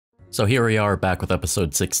So here we are back with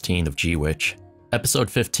episode 16 of G-Witch. Episode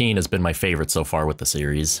 15 has been my favorite so far with the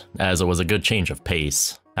series, as it was a good change of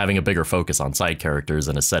pace, having a bigger focus on side characters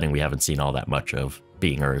in a setting we haven't seen all that much of,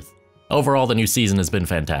 being Earth. Overall, the new season has been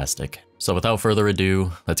fantastic, so without further ado,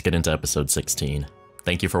 let's get into episode 16.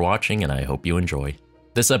 Thank you for watching, and I hope you enjoy.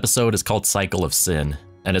 This episode is called Cycle of Sin,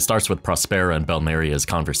 and it starts with Prospera and Belmeria's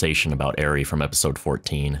conversation about Eri from episode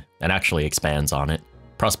 14, and actually expands on it.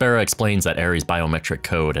 Prospera explains that Eri's biometric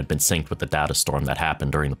code had been synced with the data storm that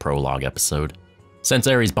happened during the prologue episode. Since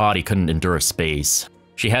Eri's body couldn't endure space,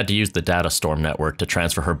 she had to use the data storm network to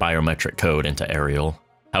transfer her biometric code into Ariel.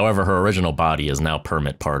 However, her original body is now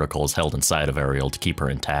permit particles held inside of Ariel to keep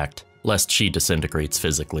her intact, lest she disintegrates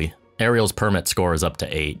physically. Ariel's permit score is up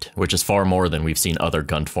to 8, which is far more than we've seen other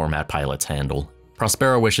gun format pilots handle.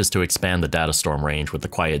 Prospera wishes to expand the data storm range with the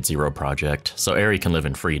Quiet Zero project, so Eri can live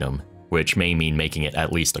in freedom, which may mean making it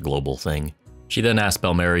at least a global thing. She then asked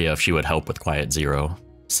Belmeria if she would help with Quiet Zero,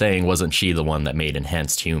 saying wasn't she the one that made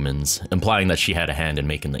enhanced humans, implying that she had a hand in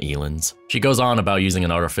making the Elans. She goes on about using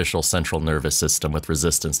an artificial central nervous system with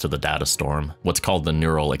resistance to the data storm, what's called the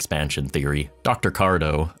neural expansion theory. Dr.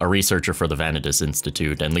 Cardo, a researcher for the Vanadis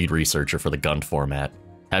Institute and lead researcher for the Gund format,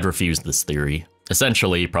 had refused this theory.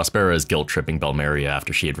 Essentially, Prospera is guilt-tripping Belmeria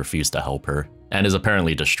after she had refused to help her, and is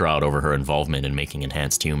apparently distraught over her involvement in making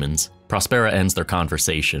enhanced humans. Prospera ends their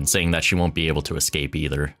conversation saying that she won't be able to escape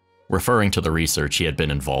either, referring to the research she had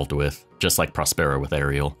been involved with, just like Prospera with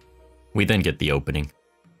Ariel. We then get the opening.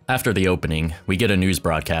 After the opening, we get a news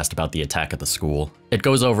broadcast about the attack at the school. It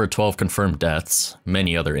goes over 12 confirmed deaths,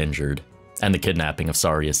 many other injured, and the kidnapping of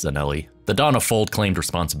Sarius Zanelli. The Dawn of Fold claimed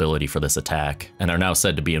responsibility for this attack, and are now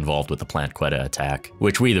said to be involved with the Plant Quetta attack,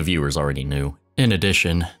 which we the viewers already knew. In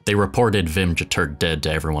addition, they reported Vim Jaturk dead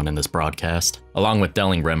to everyone in this broadcast, along with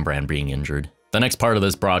Delling Rembrandt being injured. The next part of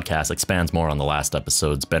this broadcast expands more on the last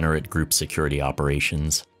episode's Benerit Group security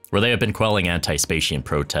operations, where they have been quelling anti-Spatian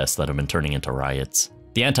protests that have been turning into riots.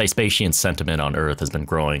 The anti-Spatian sentiment on Earth has been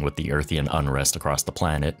growing with the Earthian unrest across the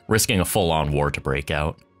planet, risking a full-on war to break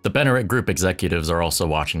out. The Benerit Group executives are also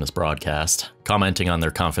watching this broadcast, commenting on their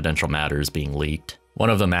confidential matters being leaked. One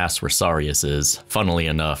of them asks where Sarius is, funnily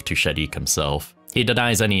enough to Shadiq himself. He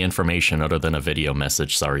denies any information other than a video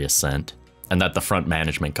message Sarius sent, and that the front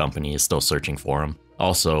management company is still searching for him.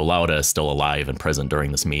 Also, Lauda is still alive and present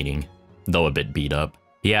during this meeting, though a bit beat up.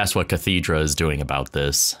 He asks what Cathedra is doing about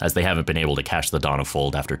this, as they haven't been able to catch the Dawn of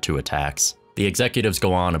Fold after 2 attacks. The executives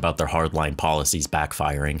go on about their hardline policies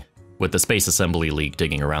backfiring, with the Space Assembly League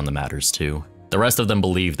digging around the matters too. The rest of them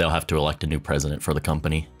believe they'll have to elect a new president for the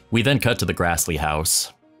company. We then cut to the Grassley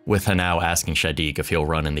house, with Hanao asking Shadiq if he'll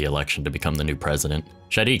run in the election to become the new president.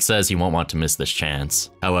 Shadiq says he won't want to miss this chance.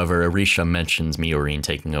 However, Arisha mentions Miorine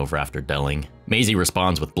taking over after Delling. Maisie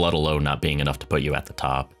responds with blood alone not being enough to put you at the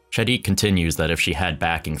top. Shadiq continues that if she had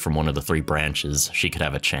backing from one of the 3 branches, she could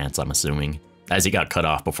have a chance, I'm assuming, as he got cut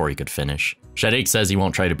off before he could finish. Shadiq says he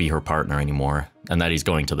won't try to be her partner anymore, and that he's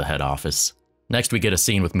going to the head office. Next we get a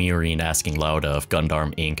scene with Miorine asking Lauda if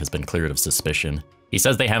Gundarm Inc. has been cleared of suspicion. He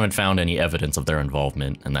says they haven't found any evidence of their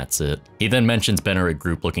involvement, and that's it. He then mentions Benerit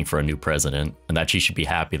Group looking for a new president, and that she should be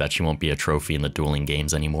happy that she won't be a trophy in the dueling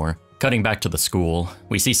games anymore. Cutting back to the school,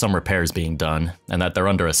 we see some repairs being done, and that they're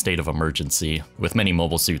under a state of emergency, with many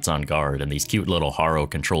mobile suits on guard and these cute little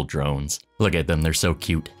Haro-controlled drones. Look at them, they're so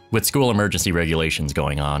cute. With school emergency regulations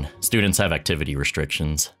going on, students have activity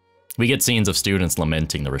restrictions. We get scenes of students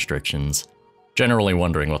lamenting the restrictions, generally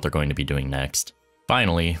wondering what they're going to be doing next.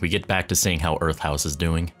 Finally, we get back to seeing how Earth House is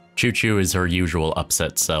doing. Choo-Choo is her usual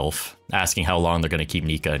upset self, asking how long they're going to keep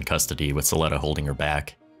Nika in custody with Soletta holding her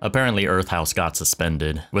back. Apparently Earth House got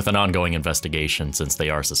suspended, with an ongoing investigation since they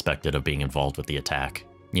are suspected of being involved with the attack.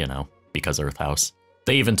 You know, because Earth House.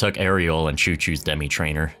 They even took Ariel and Choo-Choo's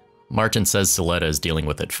demi-trainer. Martin says Soletta is dealing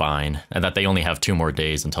with it fine, and that they only have 2 more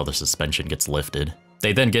days until the suspension gets lifted.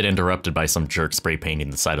 They then get interrupted by some jerk spray painting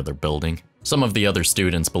the side of their building. Some of the other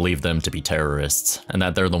students believe them to be terrorists, and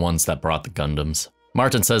that they're the ones that brought the Gundams.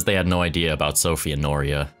 Martin says they had no idea about Sophie and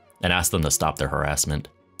Noria, and asked them to stop their harassment.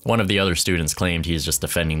 One of the other students claimed he is just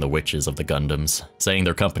defending the witches of the Gundams, saying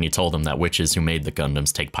their company told them that witches who made the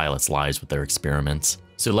Gundams take pilots' lives with their experiments.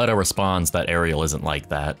 Suletta responds that Ariel isn't like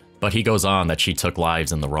that, but he goes on that she took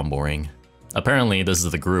lives in the Rumble Ring. Apparently, this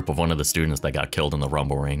is the group of one of the students that got killed in the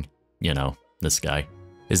Rumble Ring. You know, this guy.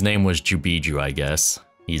 His name was Jubiju, I guess.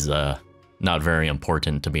 He's, not very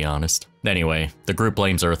important, to be honest. Anyway, the group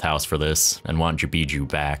blames Earth House for this, and want Jubiju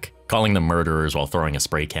back, calling them murderers while throwing a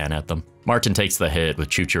spray can at them. Martin takes the hit, with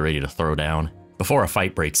Choo-Choo ready to throw down. Before a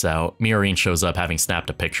fight breaks out, Miorine shows up having snapped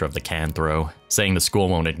a picture of the can throw, saying the school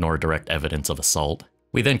won't ignore direct evidence of assault.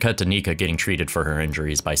 We then cut to Nika getting treated for her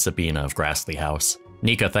injuries by Sabina of Grassley House.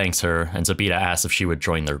 Nika thanks her, and Sabina asks if she would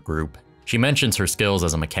join their group. She mentions her skills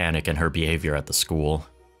as a mechanic and her behavior at the school,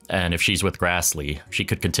 and if she's with Grassley, she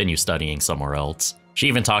could continue studying somewhere else. She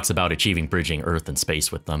even talks about achieving bridging Earth and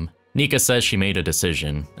space with them. Nika says she made a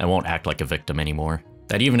decision and won't act like a victim anymore.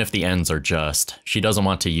 That even if the ends are just, she doesn't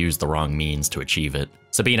want to use the wrong means to achieve it.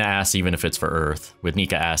 Sabina asks even if it's for Earth, with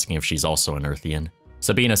Nika asking if she's also an Earthian.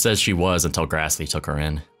 Sabina says she was until Grassley took her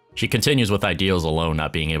in. She continues with ideals alone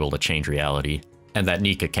not being able to change reality, and that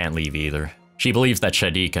Nika can't leave either. She believes that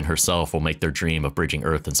Shadiq and herself will make their dream of bridging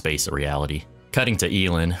Earth and space a reality. Cutting to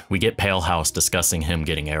Elin, we get Pale House discussing him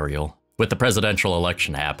getting Ariel. With the presidential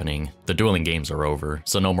election happening, the dueling games are over,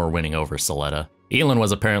 so no more winning over Soletta. Elin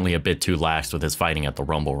was apparently a bit too lax with his fighting at the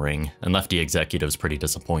Rumble Ring, and left the executives pretty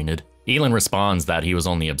disappointed. Elin responds that he was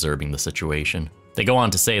only observing the situation. They go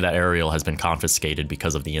on to say that Ariel has been confiscated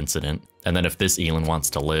because of the incident, and that if this Elin wants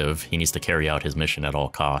to live, he needs to carry out his mission at all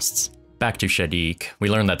costs. Back to Shadiq, we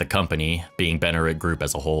learn that the company, being Benerit Group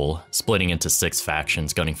as a whole, splitting into 6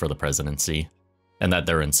 factions gunning for the presidency, and that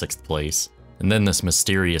they're in 6th place. And then this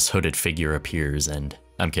mysterious hooded figure appears, and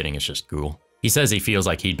I'm kidding, it's just Ghoul. He says he feels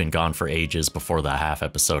like he'd been gone for ages before the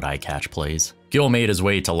half-episode eye catch plays. Ghoul made his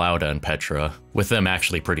way to Lauda and Petra, with them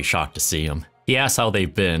actually pretty shocked to see him. He asks how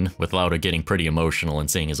they've been, with Lauda getting pretty emotional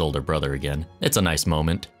and seeing his older brother again. It's a nice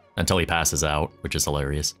moment, until he passes out, which is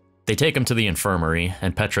hilarious. They take him to the infirmary,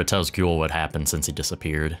 and Petra tells Ghoul what happened since he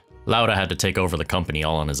disappeared. Lauda had to take over the company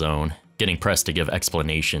all on his own, getting pressed to give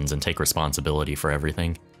explanations and take responsibility for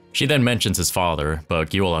everything. She then mentions his father,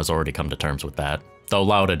 but Ghoul has already come to terms with that, though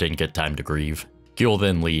Lauda didn't get time to grieve. Ghoul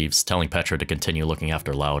then leaves, telling Petra to continue looking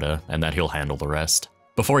after Lauda, and that he'll handle the rest.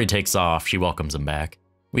 Before he takes off, she welcomes him back.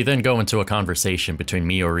 We then go into a conversation between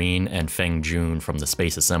Miorin and Feng Jun from the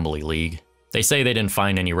Space Assembly League. They say they didn't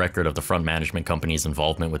find any record of the front management company's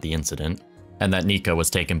involvement with the incident, and that Nika was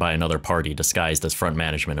taken by another party disguised as front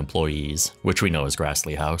management employees, which we know as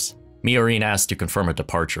Grassley House. Miorin asked to confirm a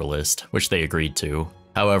departure list, which they agreed to.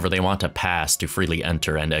 However, they want a pass to freely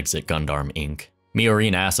enter and exit Gundam Inc.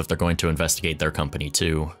 Miorin asks if they're going to investigate their company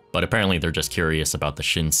too, but apparently they're just curious about the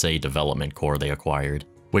Shinsei Development Corps they acquired,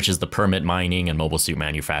 which is the permit mining and mobile suit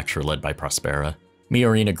manufacture led by Prospera.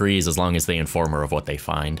 Miorin agrees as long as they inform her of what they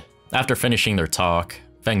find. After finishing their talk,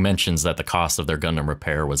 Feng mentions that the cost of their Gundam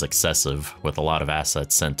repair was excessive, with a lot of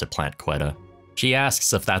assets sent to Plant Quetta. She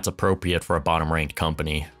asks if that's appropriate for a bottom-ranked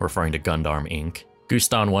company, referring to Gundam Inc.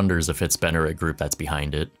 Guston wonders if it's Benerit Group that's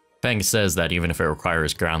behind it. Feng says that even if it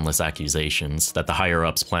requires groundless accusations, that the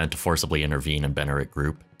higher-ups plan to forcibly intervene in Benerit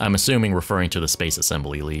Group. I'm assuming referring to the Space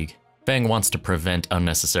Assembly League. Feng wants to prevent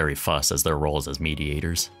unnecessary fuss as their roles as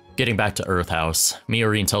mediators. Getting back to Earth House,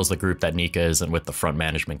 Miorin tells the group that Nika isn't with the front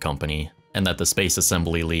management company, and that the Space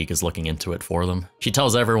Assembly League is looking into it for them. She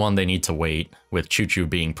tells everyone they need to wait, with Choo-Choo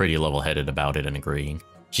being pretty level-headed about it and agreeing.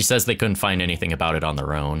 She says they couldn't find anything about it on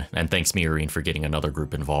their own, and thanks Miorin for getting another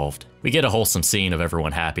group involved. We get a wholesome scene of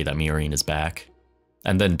everyone happy that Miorin is back,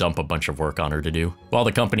 and then dump a bunch of work on her to do. While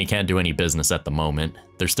the company can't do any business at the moment,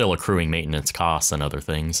 they're still accruing maintenance costs and other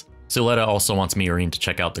things. Suletta also wants Miorin to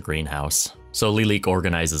check out the greenhouse, so Lilik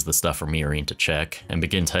organizes the stuff for Miorin to check, and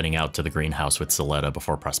begins heading out to the greenhouse with Suletta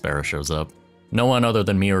before Prospera shows up. No one other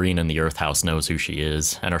than Miorin and the Earth House knows who she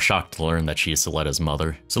is, and are shocked to learn that she is Suletta's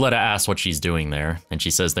mother. Suletta asks what she's doing there, and she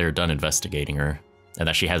says they are done investigating her, and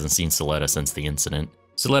that she hasn't seen Suletta since the incident.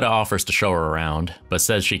 Suletta offers to show her around, but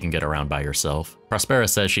says she can get around by herself. Prospera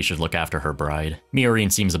says she should look after her bride.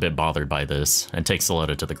 Miorin seems a bit bothered by this, and takes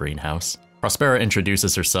Suletta to the greenhouse. Prospera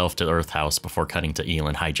introduces herself to Earth House before cutting to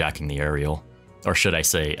Elin hijacking the Ariel. Or should I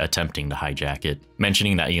say, attempting to hijack it,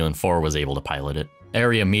 mentioning that Elin 4 was able to pilot it.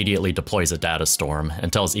 Ari immediately deploys a data storm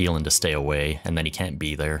and tells Elin to stay away and that he can't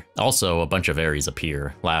be there. Also, a bunch of Aries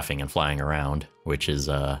appear, laughing and flying around, which is,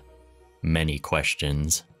 many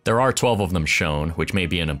questions. There are 12 of them shown, which may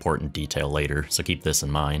be an important detail later, so keep this in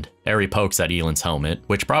mind. Ari pokes at Elin's helmet,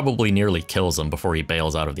 which probably nearly kills him before he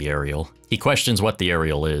bails out of the Ariel. He questions what the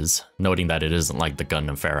Ariel is, noting that it isn't like the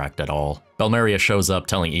Gundam Ferract at all. Belmeria shows up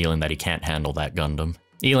telling Elin that he can't handle that Gundam.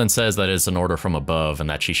 Elin says that it's an order from above and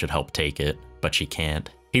that she should help take it, but she can't.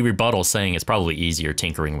 He rebuttals saying it's probably easier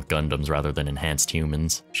tinkering with Gundams rather than enhanced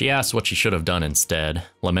humans. She asks what she should have done instead,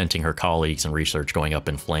 lamenting her colleagues and research going up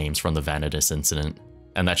in flames from the Vanitas incident,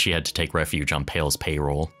 and that she had to take refuge on Pale's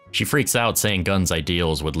payroll. She freaks out saying Gun's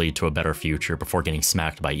ideals would lead to a better future before getting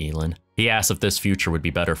smacked by Elin. He asks if this future would be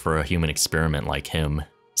better for a human experiment like him,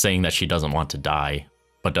 saying that she doesn't want to die,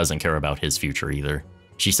 but doesn't care about his future either.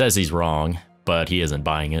 She says he's wrong, but he isn't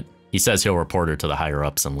buying it. He says he'll report her to the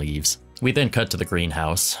higher-ups and leaves. We then cut to the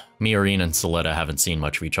greenhouse. Miorine and Suletta haven't seen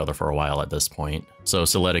much of each other for a while at this point, so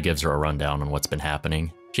Suletta gives her a rundown on what's been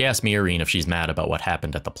happening. She asks Miorine if she's mad about what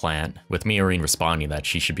happened at the plant, with Miorine responding that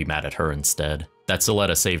she should be mad at her instead, that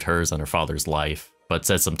Suletta saved hers and her father's life, but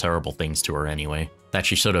said some terrible things to her anyway, that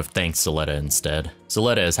she should have thanked Suletta instead.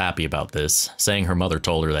 Suletta is happy about this, saying her mother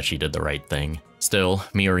told her that she did the right thing. Still,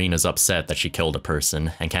 Miorine is upset that she killed a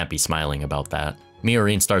person and can't be smiling about that.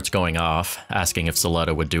 Miorine starts going off, asking if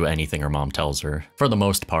Suletta would do anything her mom tells her. For the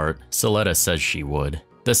most part, Suletta says she would.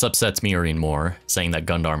 This upsets Miorine more, saying that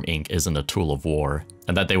Gundam Inc. isn't a tool of war,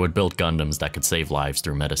 and that they would build Gundams that could save lives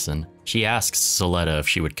through medicine. She asks Suletta if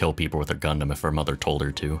she would kill people with her Gundam if her mother told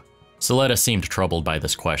her to. Suletta seemed troubled by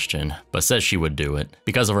this question, but says she would do it.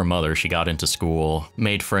 Because of her mother, she got into school,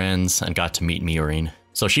 made friends, and got to meet Miorine,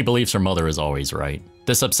 so she believes her mother is always right.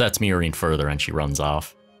 This upsets Miorine further and she runs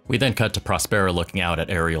off. We then cut to Prospera looking out at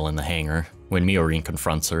Ariel in the hangar, when Miorine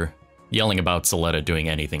confronts her, yelling about Suletta doing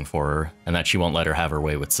anything for her, and that she won't let her have her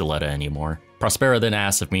way with Suletta anymore. Prospera then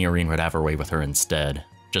asks if Miorine would have her way with her instead,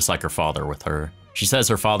 just like her father with her. She says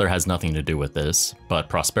her father has nothing to do with this, but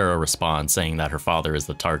Prospera responds saying that her father is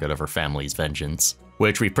the target of her family's vengeance,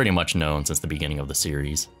 which we've pretty much known since the beginning of the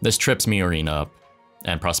series. This trips Miorine up,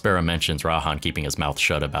 and Prospera mentions Rahan keeping his mouth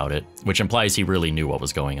shut about it, which implies he really knew what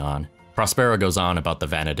was going on. Prospera goes on about the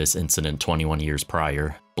Vanadis incident 21 years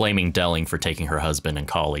prior, blaming Delling for taking her husband and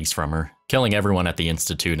colleagues from her, killing everyone at the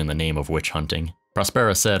Institute in the name of witch hunting.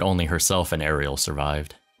 Prospera said only herself and Ariel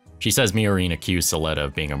survived. She says Miorine accused Suletta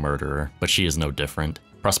of being a murderer, but she is no different.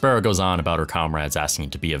 Prospera goes on about her comrades asking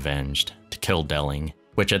to be avenged, to kill Delling,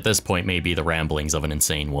 which at this point may be the ramblings of an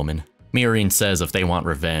insane woman. Miorine says if they want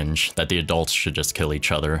revenge, that the adults should just kill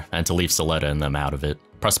each other, and to leave Suletta and them out of it.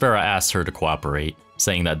 Prospera asks her to cooperate,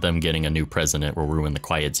 saying that them getting a new president will ruin the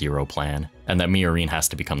Quiet Zero plan, and that Miorine has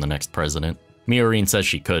to become the next president. Miorine says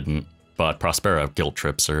she couldn't, but Prospera guilt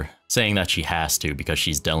trips her, saying that she has to because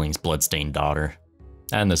she's Delling's bloodstained daughter.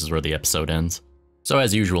 And this is where the episode ends. So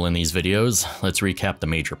as usual in these videos, let's recap the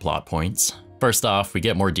major plot points. First off, we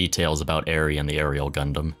get more details about Eri and the Ariel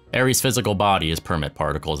Gundam. Eri's physical body is permit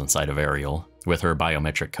particles inside of Ariel, with her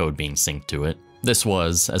biometric code being synced to it. This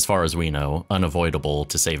was, as far as we know, unavoidable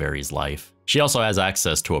to save Eri's life. She also has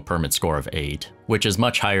access to a permit score of 8, which is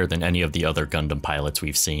much higher than any of the other Gundam pilots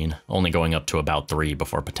we've seen, only going up to about 3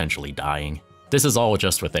 before potentially dying. This is all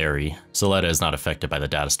just with Eri. Suletta is not affected by the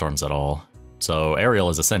data storms at all, so Ariel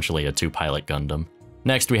is essentially a 2-pilot Gundam.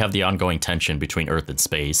 Next, we have the ongoing tension between Earth and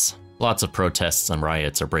space. Lots of protests and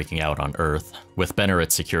riots are breaking out on Earth, with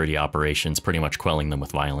Bennerit's security operations pretty much quelling them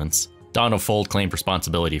with violence. Dawn of Fold claimed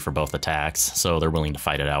responsibility for both attacks, so they're willing to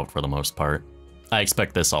fight it out for the most part. I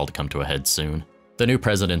expect this all to come to a head soon. The new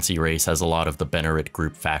presidency race has a lot of the Bennerit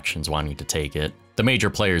group factions wanting to take it, the major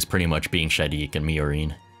players pretty much being Shadiq and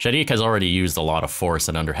Miorine. Shadiq has already used a lot of force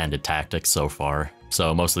and underhanded tactics so far,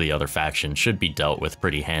 so most of the other factions should be dealt with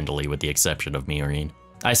pretty handily with the exception of Miorine.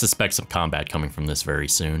 I suspect some combat coming from this very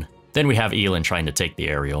soon. Then we have Elin trying to take the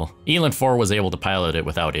Ariel. Elin 4 was able to pilot it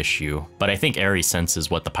without issue, but I think Eri senses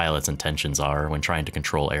what the pilot's intentions are when trying to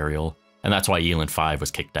control Ariel, and that's why Elin 5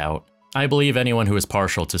 was kicked out. I believe anyone who is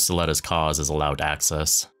partial to Suletta's cause is allowed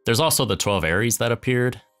access. There's also the 12 Aries that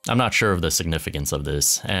appeared. I'm not sure of the significance of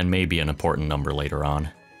this, and may be an important number later on.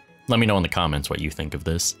 Let me know in the comments what you think of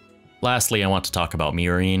this. Lastly, I want to talk about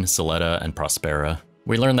Miorine, Suletta, and Prospera.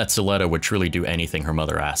 We learned that Suletta would truly do anything her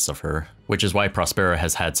mother asks of her, which is why Prospera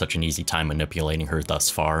has had such an easy time manipulating her thus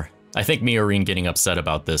far. I think Miorine getting upset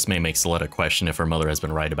about this may make Suletta question if her mother has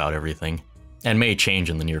been right about everything, and may change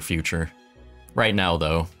in the near future. Right now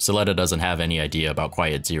though, Suletta doesn't have any idea about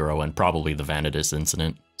Quiet Zero and probably the Vanadis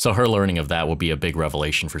incident, so her learning of that will be a big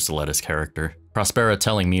revelation for Suletta's character. Prospera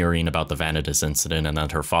telling Miorine about the Vanadis incident and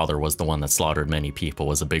that her father was the one that slaughtered many people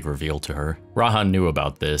was a big reveal to her. Rahan knew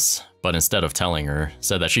about this, but instead of telling her,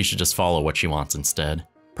 said that she should just follow what she wants instead.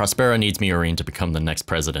 Prospera needs Miorine to become the next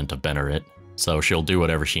president of Bennerit, so she'll do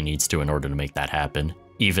whatever she needs to in order to make that happen.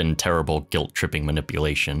 Even terrible guilt-tripping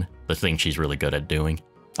manipulation, the thing she's really good at doing.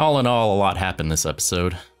 All in all, a lot happened this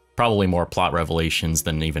episode. Probably more plot revelations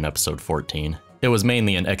than even episode 14. It was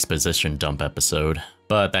mainly an exposition dump episode,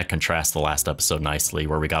 but that contrasts the last episode nicely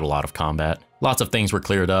where we got a lot of combat. Lots of things were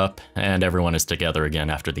cleared up, and everyone is together again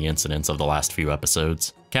after the incidents of the last few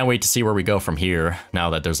episodes. Can't wait to see where we go from here, now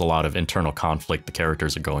that there's a lot of internal conflict the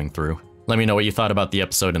characters are going through. Let me know what you thought about the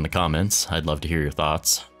episode in the comments, I'd love to hear your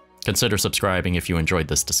thoughts. Consider subscribing if you enjoyed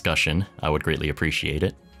this discussion, I would greatly appreciate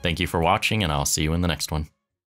it. Thank you for watching, and I'll see you in the next one.